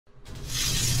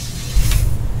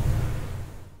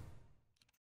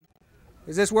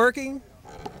Is this working?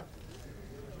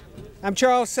 I'm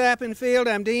Charles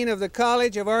Sappenfield. I'm Dean of the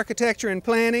College of Architecture and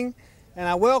Planning, and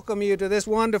I welcome you to this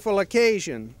wonderful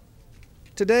occasion.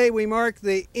 Today we mark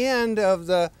the end of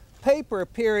the paper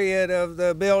period of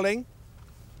the building.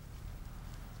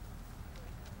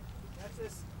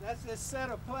 That's this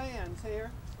set of plans here,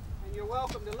 and you're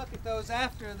welcome to look at those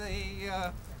after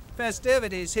the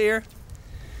festivities here.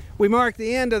 We mark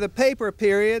the end of the paper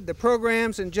period, the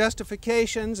programs and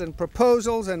justifications and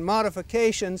proposals and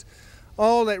modifications,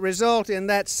 all that result in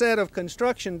that set of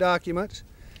construction documents.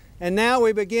 And now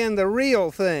we begin the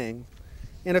real thing.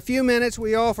 In a few minutes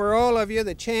we offer all of you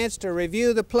the chance to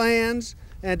review the plans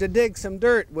and to dig some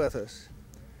dirt with us.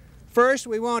 First,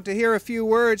 we want to hear a few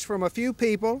words from a few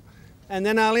people, and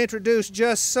then I'll introduce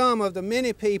just some of the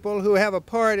many people who have a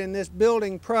part in this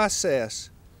building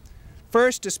process.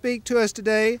 First to speak to us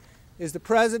today is the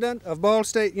president of Ball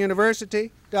State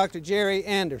University, Dr. Jerry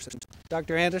Anderson.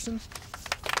 Dr. Anderson.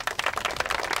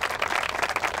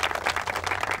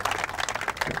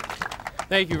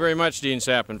 Thank you very much, Dean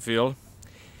Sappenfield.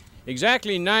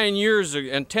 Exactly 9 years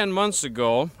and 10 months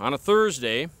ago, on a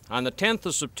Thursday, on the 10th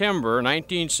of September,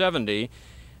 1970,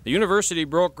 the university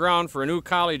broke ground for a new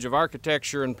College of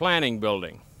Architecture and Planning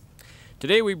building.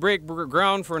 Today we break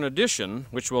ground for an addition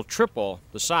which will triple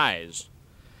the size.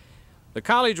 The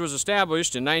college was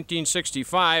established in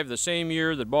 1965, the same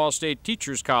year that Ball State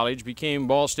Teachers College became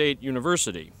Ball State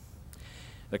University.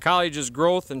 The college's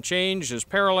growth and change has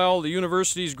paralleled the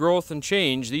university's growth and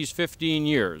change these 15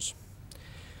 years.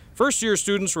 First-year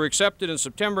students were accepted in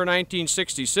September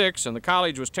 1966, and the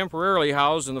college was temporarily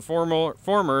housed in the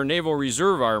former Naval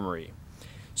Reserve Armory.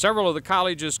 Several of the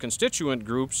college's constituent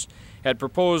groups had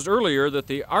proposed earlier that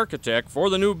the architect for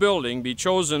the new building be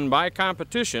chosen by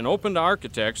competition open to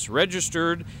architects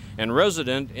registered and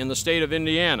resident in the state of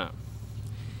Indiana.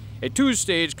 A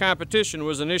two-stage competition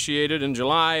was initiated in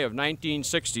July of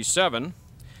 1967.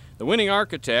 The winning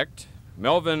architect,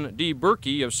 Melvin D.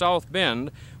 Berkey of South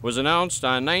Bend, was announced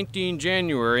on 19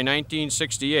 January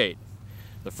 1968.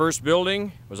 The first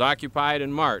building was occupied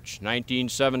in March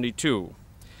 1972.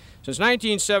 Since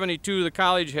 1972, the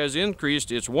college has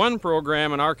increased its one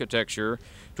program in architecture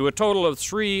to a total of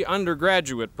 3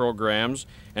 undergraduate programs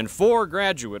and 4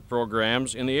 graduate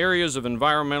programs in the areas of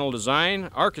environmental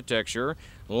design, architecture,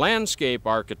 landscape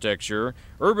architecture,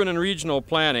 urban and regional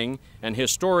planning, and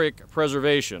historic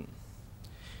preservation.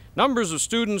 Numbers of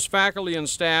students, faculty, and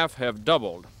staff have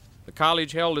doubled. The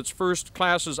college held its first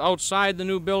classes outside the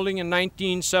new building in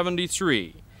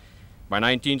 1973. By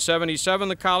 1977,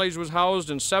 the college was housed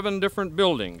in 7 different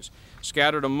buildings,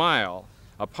 scattered a mile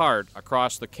apart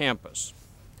across the campus.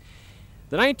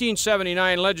 The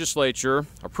 1979 legislature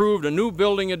approved a new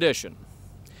building addition.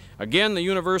 Again, the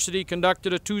university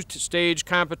conducted a 2-stage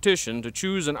competition to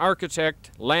choose an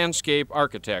landscape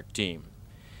architect team.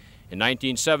 In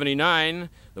 1979,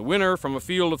 the winner from a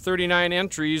field of 39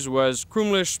 entries was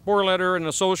Krumlich, Sporletter and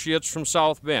Associates from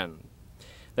South Bend.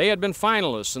 They had been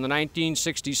finalists in the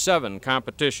 1967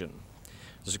 competition.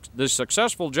 The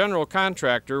successful general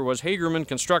contractor was Hagerman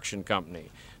Construction Company,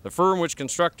 the firm which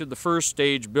constructed the first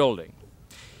stage building.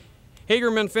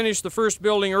 Hagerman finished the first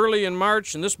building early in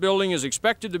March, and this building is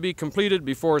expected to be completed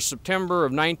before September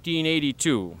of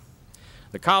 1982.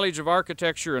 The College of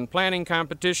Architecture and Planning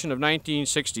competition of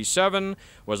 1967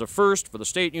 was a first for the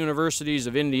state universities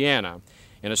of Indiana,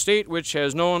 in a state which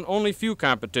has known only few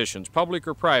competitions, public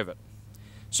or private.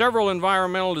 Several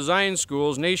environmental design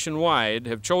schools nationwide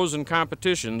have chosen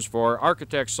competitions for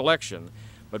architect selection,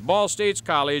 but Ball State's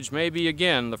college may be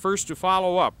again the first to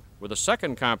follow up with a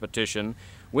second competition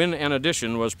when an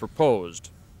addition was proposed.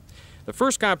 The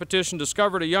first competition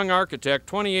discovered a young architect,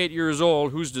 28 years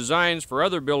old, whose designs for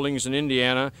other buildings in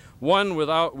Indiana won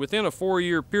within a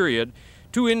 4-year period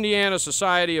 2 Indiana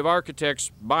Society of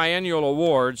Architects biennial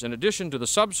awards, in addition to the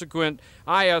subsequent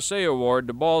ISA award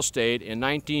to Ball State in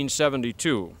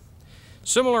 1972.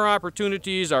 Similar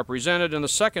opportunities are presented in the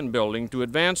second building to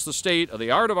advance the state of the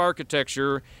art of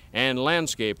architecture and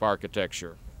landscape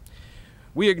architecture.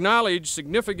 We acknowledge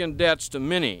significant debts to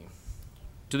many,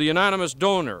 to the anonymous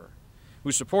donor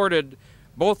who supported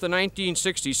both the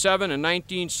 1967 and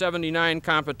 1979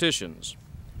 competitions,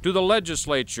 to the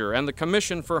legislature and the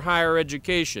Commission for Higher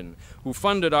Education who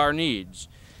funded our needs,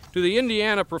 to the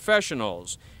Indiana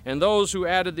professionals and those who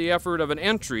added the effort of an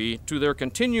entry to their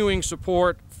continuing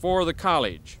support for the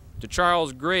college, to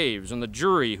Charles Graves and the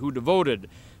jury who devoted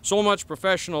so much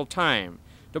professional time,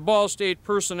 to Ball State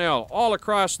personnel all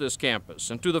across this campus,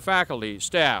 and to the faculty,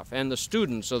 staff, and the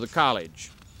students of the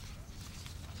college.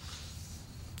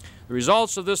 The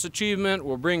results of this achievement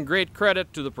will bring great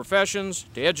credit to the professions,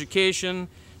 to education,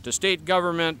 to state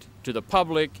government, to the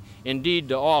public, indeed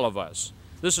to all of us.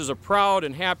 This is a proud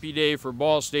and happy day for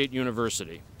Ball State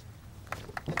University.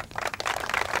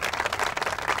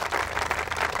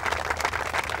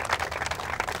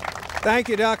 Thank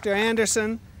you, Dr.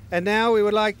 Anderson. And now we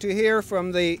would like to hear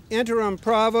from the Interim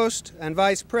Provost and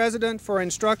Vice President for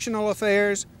Instructional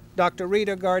Affairs, Dr.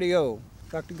 Rita Guardiola.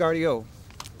 Dr. Guardiola.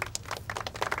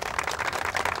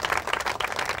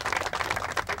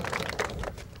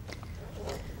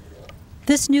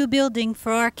 This new building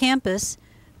for our campus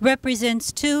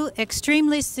represents two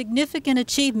extremely significant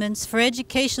achievements for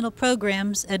educational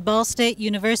programs at Ball State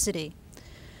University.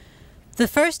 The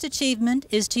first achievement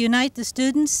is to unite the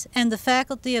students and the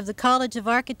faculty of the College of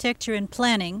Architecture and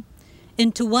Planning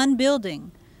into one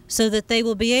building so that they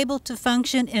will be able to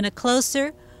function in a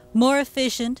closer, more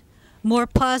efficient, more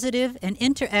positive and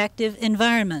interactive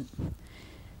environment.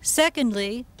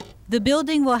 Secondly, the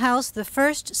building will house the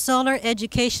first solar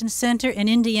education center in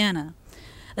Indiana,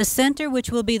 a center which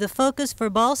will be the focus for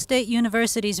Ball State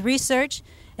University's research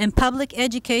and public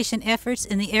education efforts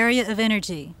in the area of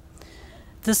energy.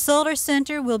 The Solar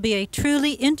Center will be a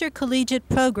truly intercollegiate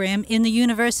program in the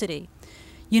university,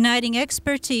 uniting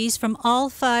expertise from all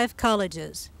 5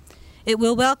 colleges. It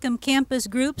will welcome campus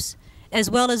groups as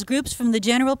well as groups from the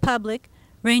general public,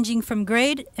 ranging from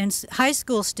grade and high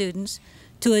school students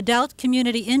to adult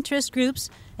community interest groups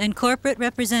and corporate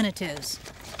representatives.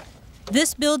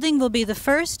 This building will be the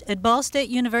first at Ball State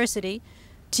University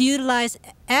to utilize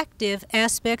active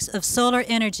aspects of solar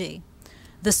energy.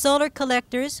 The solar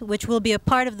collectors, which will be a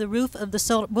part of the roof of the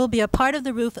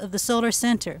Solar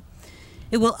Center.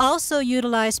 It will also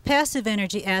utilize passive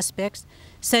energy aspects,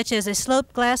 such as a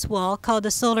sloped glass wall called the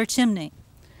solar chimney.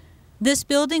 This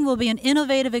building will be an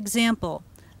innovative example,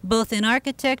 both in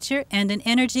architecture and in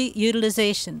energy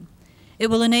utilization. It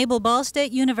will enable Ball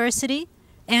State University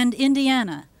and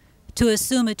Indiana to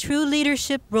assume a true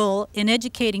leadership role in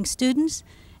educating students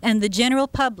and the general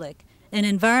public in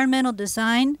environmental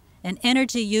design and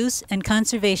energy use and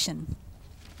conservation.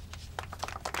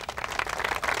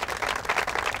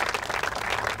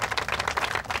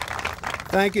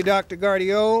 Thank you, Dr.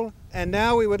 Guardiola. And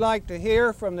now we would like to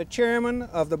hear from the Chairman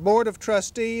of the Board of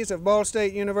Trustees of Ball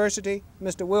State University,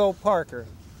 Mr. Will Parker.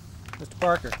 Mr.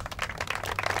 Parker.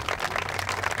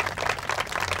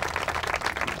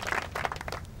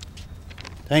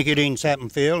 Thank you, Dean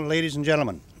Sappenfield. Ladies and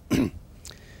gentlemen,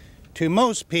 to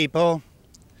most people,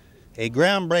 a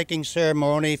groundbreaking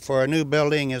ceremony for a new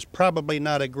building is probably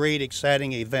not a great,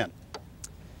 exciting event.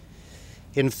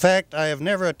 In fact, I have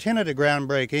never attended a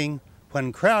groundbreaking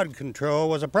when crowd control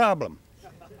was a problem.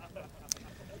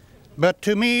 But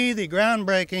to me, the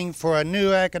groundbreaking for a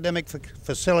new academic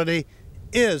facility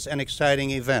is an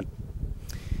exciting event.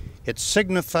 It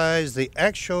signifies the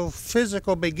actual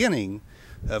physical beginning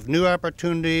of new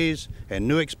opportunities and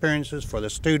new experiences for the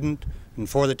student and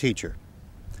for the teacher.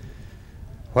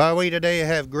 While we today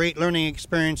have great learning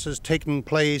experiences taking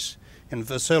place in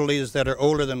facilities that are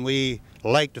older than we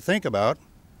like to think about,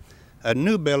 a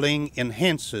new building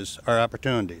enhances our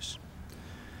opportunities.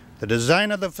 The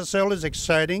design of the facility is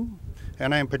exciting,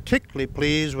 and I am particularly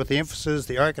pleased with the emphasis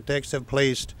the architects have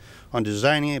placed on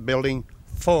designing a building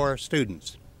for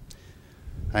students.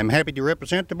 I'm happy to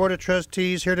represent the Board of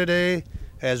Trustees here today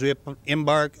as we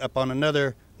embark upon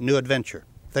another new adventure.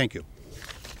 Thank you.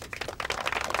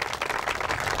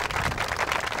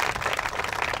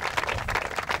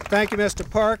 Thank you, Mr.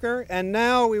 Parker. And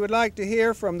now we would like to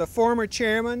hear from the former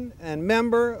chairman and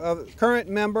current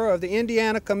member of the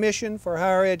Indiana Commission for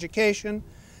Higher Education,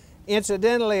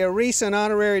 incidentally a recent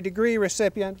honorary degree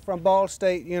recipient from Ball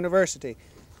State University,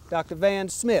 Dr. Van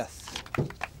Smith.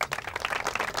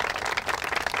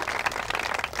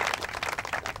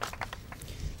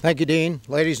 Thank you, Dean.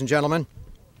 Ladies and gentlemen,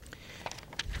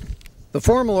 the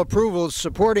formal approvals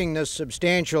supporting this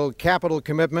substantial capital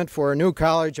commitment for a new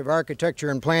College of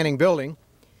Architecture and Planning building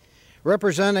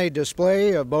represent a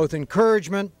display of both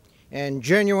encouragement and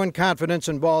genuine confidence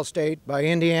in Ball State by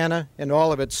Indiana and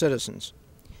all of its citizens.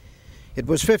 It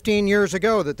was 15 years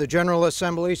ago that the General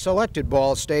Assembly selected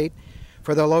Ball State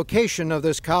for the location of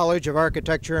this College of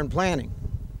Architecture and Planning.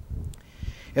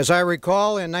 As I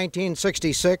recall, in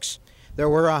 1966, there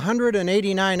were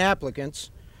 189 applicants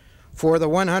for the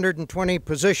 120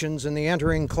 positions in the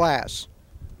entering class.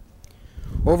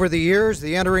 Over the years,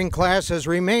 the entering class has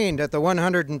remained at the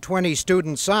 120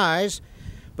 student size,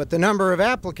 but the number of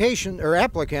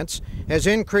applicants has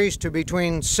increased to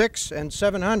between 600 and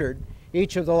 700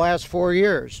 each of the last 4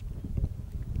 years.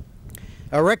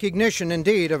 A recognition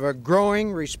indeed of a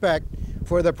growing respect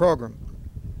for the program.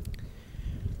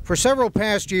 For several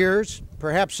past years,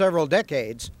 perhaps several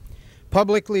decades,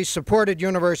 publicly supported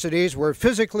universities were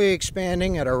physically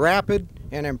expanding at a rapid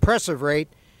and impressive rate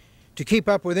to keep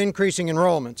up with increasing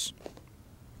enrollments.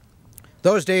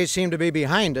 Those days seem to be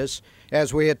behind us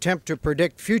as we attempt to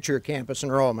predict future campus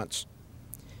enrollments.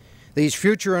 These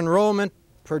future enrollment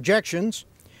projections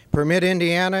permit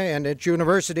Indiana and its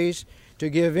universities to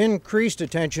give increased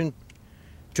attention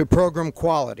to program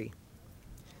quality.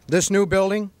 This new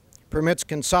building permits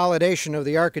consolidation of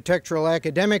the architectural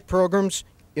academic programs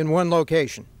in one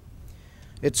location.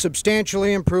 It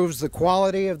substantially improves the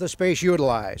quality of the space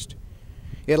utilized.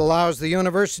 It allows the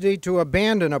university to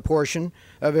abandon a portion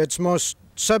of its most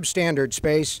substandard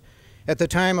space at the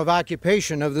time of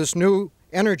occupation of this new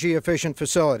energy-efficient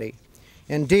facility.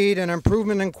 Indeed, an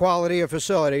improvement in quality of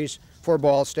facilities for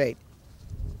Ball State.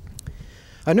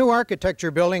 A new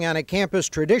architecture building on a campus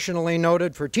traditionally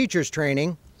noted for teachers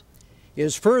training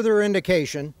is further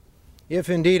indication, if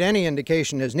indeed any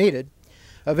indication is needed,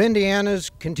 of Indiana's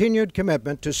continued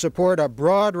commitment to support a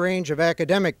broad range of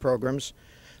academic programs,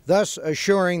 thus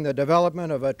assuring the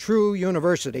development of a true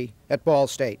university at Ball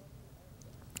State.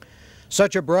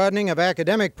 Such a broadening of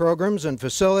academic programs and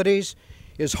facilities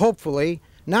is hopefully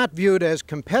not viewed as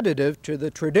competitive to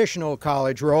the traditional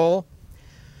college role,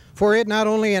 for it not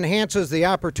only enhances the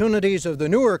opportunities of the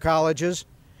newer colleges,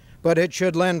 but it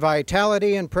should lend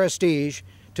vitality and prestige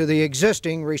to the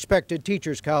existing respected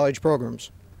Teachers College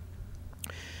programs.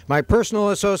 My personal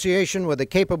association with the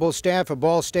capable staff of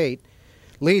Ball State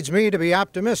leads me to be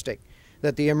optimistic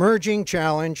that the emerging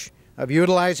challenge of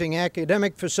utilizing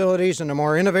academic facilities in a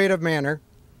more innovative manner,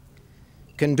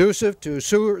 conducive to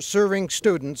serving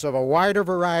students of a wider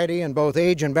variety in both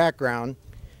age and background,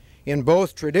 in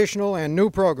both traditional and new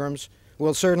programs,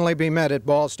 will certainly be met at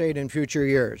Ball State in future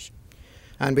years.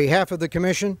 On behalf of the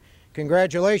Commission,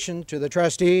 congratulations to the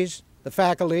trustees, the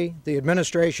faculty, the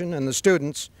administration, and the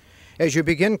students as you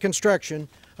begin construction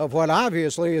of what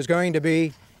obviously is going to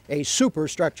be a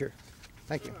superstructure.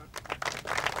 Thank you.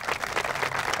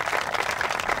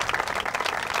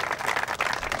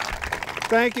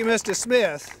 Thank you, Mr.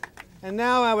 Smith. And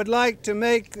now I would like to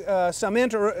make some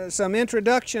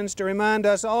introductions to remind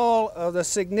us all of the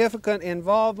significant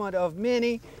involvement of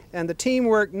many and the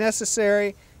teamwork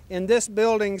necessary in this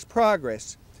building's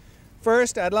progress.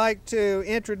 First, I'd like to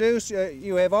introduce,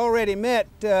 you have already met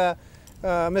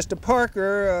Mr.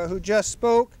 Parker, who just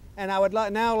spoke, and I would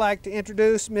now like to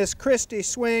introduce Miss Christy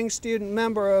Swing, student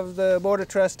member of the Board of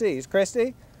Trustees.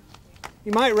 Christy,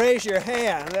 you might raise your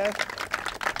hand.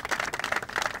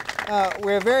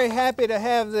 We're very happy to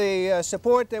have the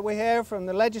support that we have from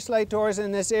the legislators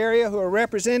in this area who are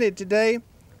represented today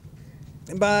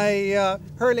by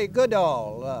Hurley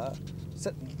Goodall,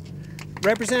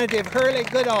 Representative Hurley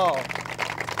Goodall.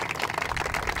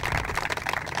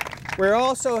 We're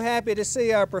also happy to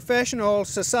see our professional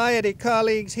society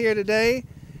colleagues here today.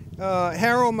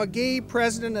 Harold McGee,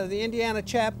 President of the Indiana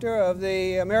chapter of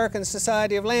the American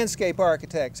Society of Landscape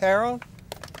Architects. Harold?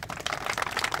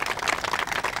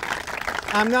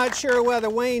 I'm not sure whether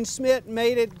Wayne Smith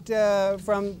made it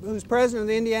who's President of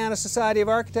the Indiana Society of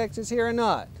Architects is here or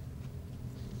not.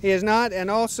 He is not,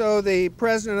 and also the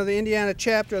President of the Indiana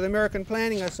chapter of the American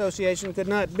Planning Association could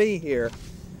not be here.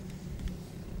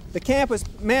 The Campus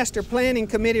Master Planning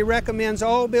Committee recommends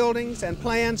all buildings and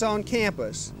plans on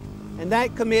campus, and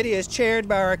that committee is chaired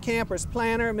by our campus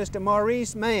planner, Mr.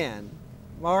 Maurice Mann.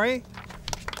 Maury?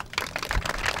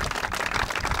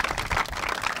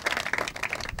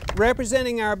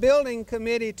 Representing our building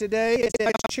committee today is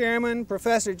Vice Chairman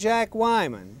Professor Jack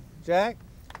Wyman. Jack?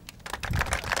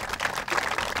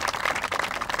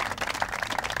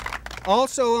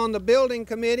 Also on the building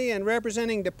committee and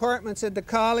representing departments at the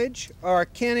college are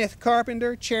Kenneth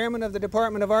Carpenter, Chairman of the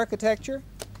Department of Architecture.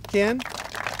 Ken.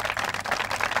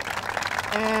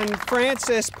 And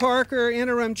Francis Parker,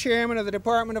 Interim Chairman of the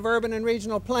Department of Urban and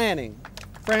Regional Planning.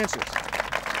 Francis.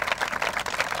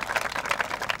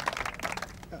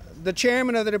 The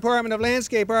Chairman of the Department of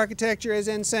Landscape Architecture is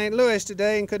in St. Louis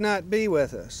today and could not be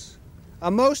with us. A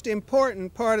most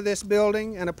important part of this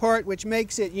building, and a part which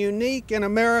makes it unique in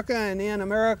America and in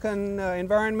American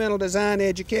environmental design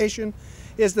education,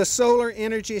 is the Solar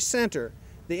Energy Center.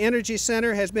 The Energy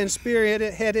Center has been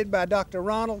spearheaded by Dr.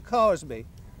 Ronald Cosby.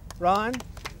 Ron?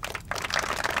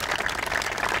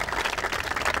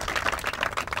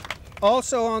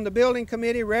 Also on the building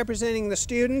committee representing the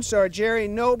students are Jerry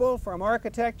Noble from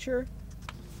Architecture.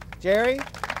 Jerry?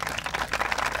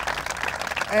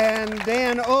 And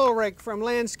Dan Ulrich from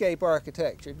Landscape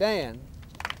Architecture. Dan?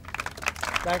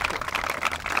 Back to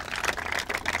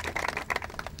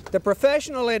you. The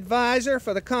professional advisor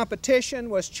for the competition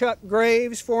was Chuck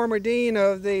Graves, former dean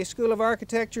of the School of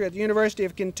Architecture at the University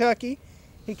of Kentucky.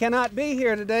 He cannot be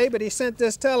here today, but he sent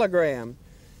this telegram.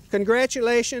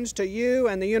 Congratulations to you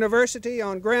and the university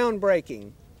on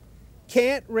groundbreaking.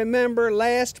 Can't remember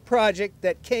last project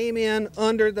that came in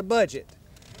under the budget.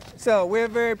 So we're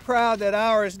very proud that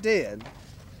ours did.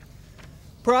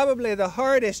 Probably the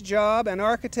hardest job an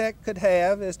architect could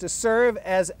have is to serve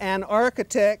as an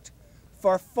architect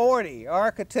for 40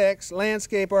 architects,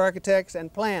 landscape architects,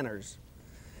 and planners.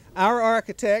 Our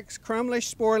architects,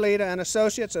 Crumlish, Sporlita, and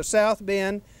Associates of South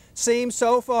Bend, seem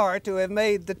so far to have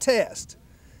made the test.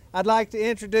 I'd like to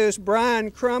introduce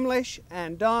Brian Crumlish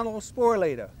and Donald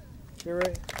Sporlita. You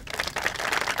ready?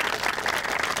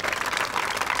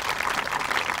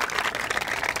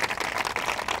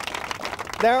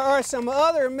 There are some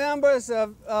other members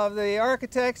of the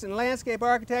architects and landscape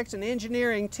architects and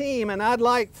engineering team, and I'd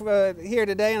like here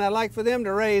today, and I'd like for them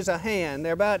to raise a hand.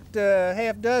 There are about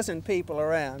half dozen people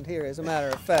around here, as a matter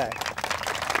of fact.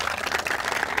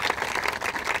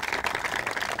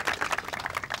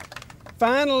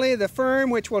 Finally, the firm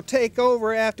which will take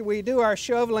over after we do our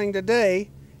shoveling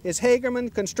today is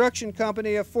Hagerman Construction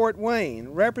Company of Fort Wayne.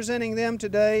 Representing them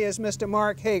today is Mr.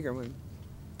 Mark Hagerman.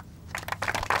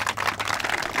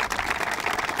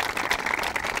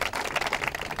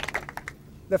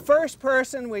 The first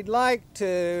person we'd like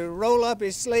to roll up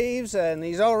his sleeves, and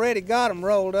he's already got them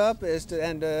rolled up, do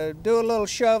a little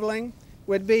shoveling,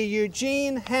 would be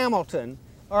Eugene Hamilton,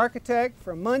 architect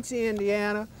from Muncie,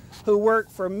 Indiana, who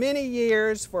worked for many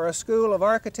years for a school of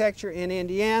architecture in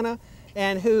Indiana,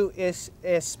 and who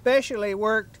especially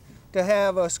worked to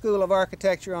have a school of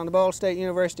architecture on the Ball State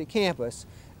University campus.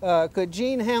 Could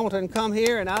Gene Hamilton come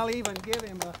here, and I'll even give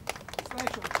him a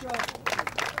special shovel.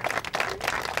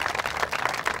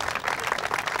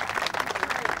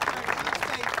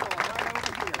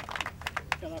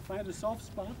 Find a soft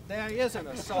spot? There isn't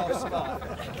a soft spot.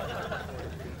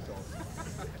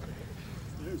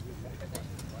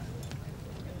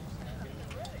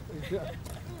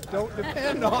 Don't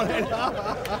depend on it.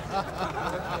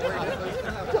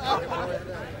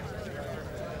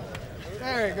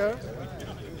 There you go.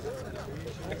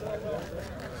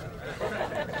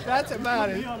 That's about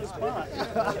it. On the spot.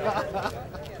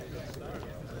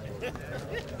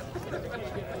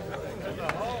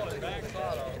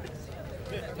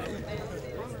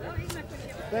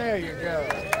 There you go.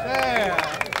 There.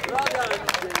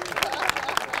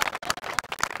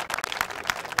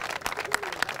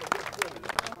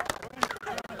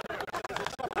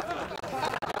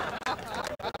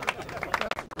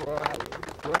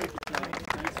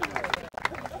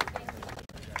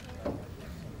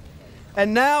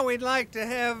 And now we'd like to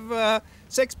have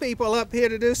 6 people up here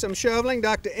to do some shoveling.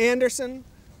 Dr. Anderson,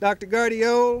 Dr.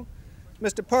 Guardiole,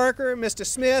 Mr. Parker, Mr.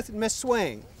 Smith, and Miss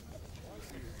Swing.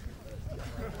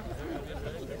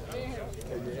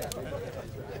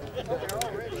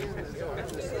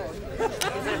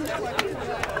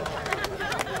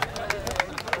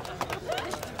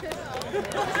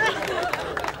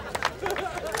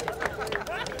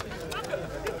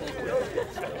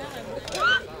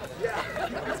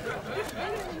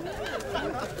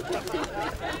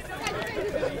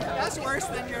 That's worse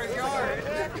than your yard.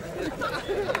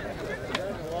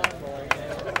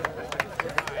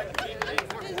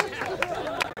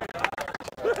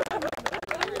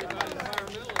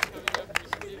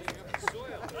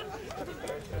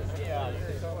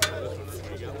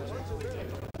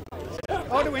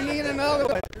 Oh, do we need another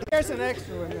one? Here's an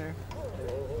extra one there.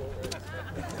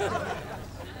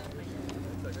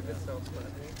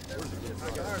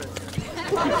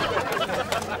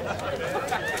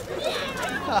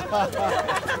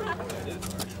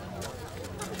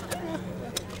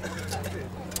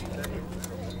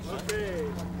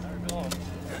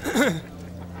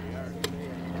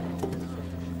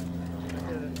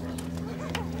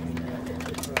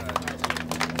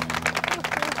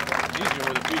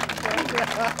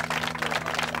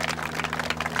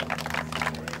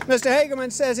 Mr.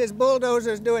 Hagerman says his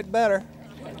bulldozers do it better.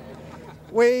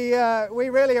 We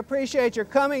really appreciate your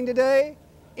coming today.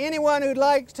 Anyone who'd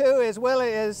like to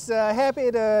is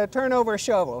happy to turn over a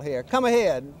shovel here. Come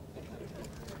ahead.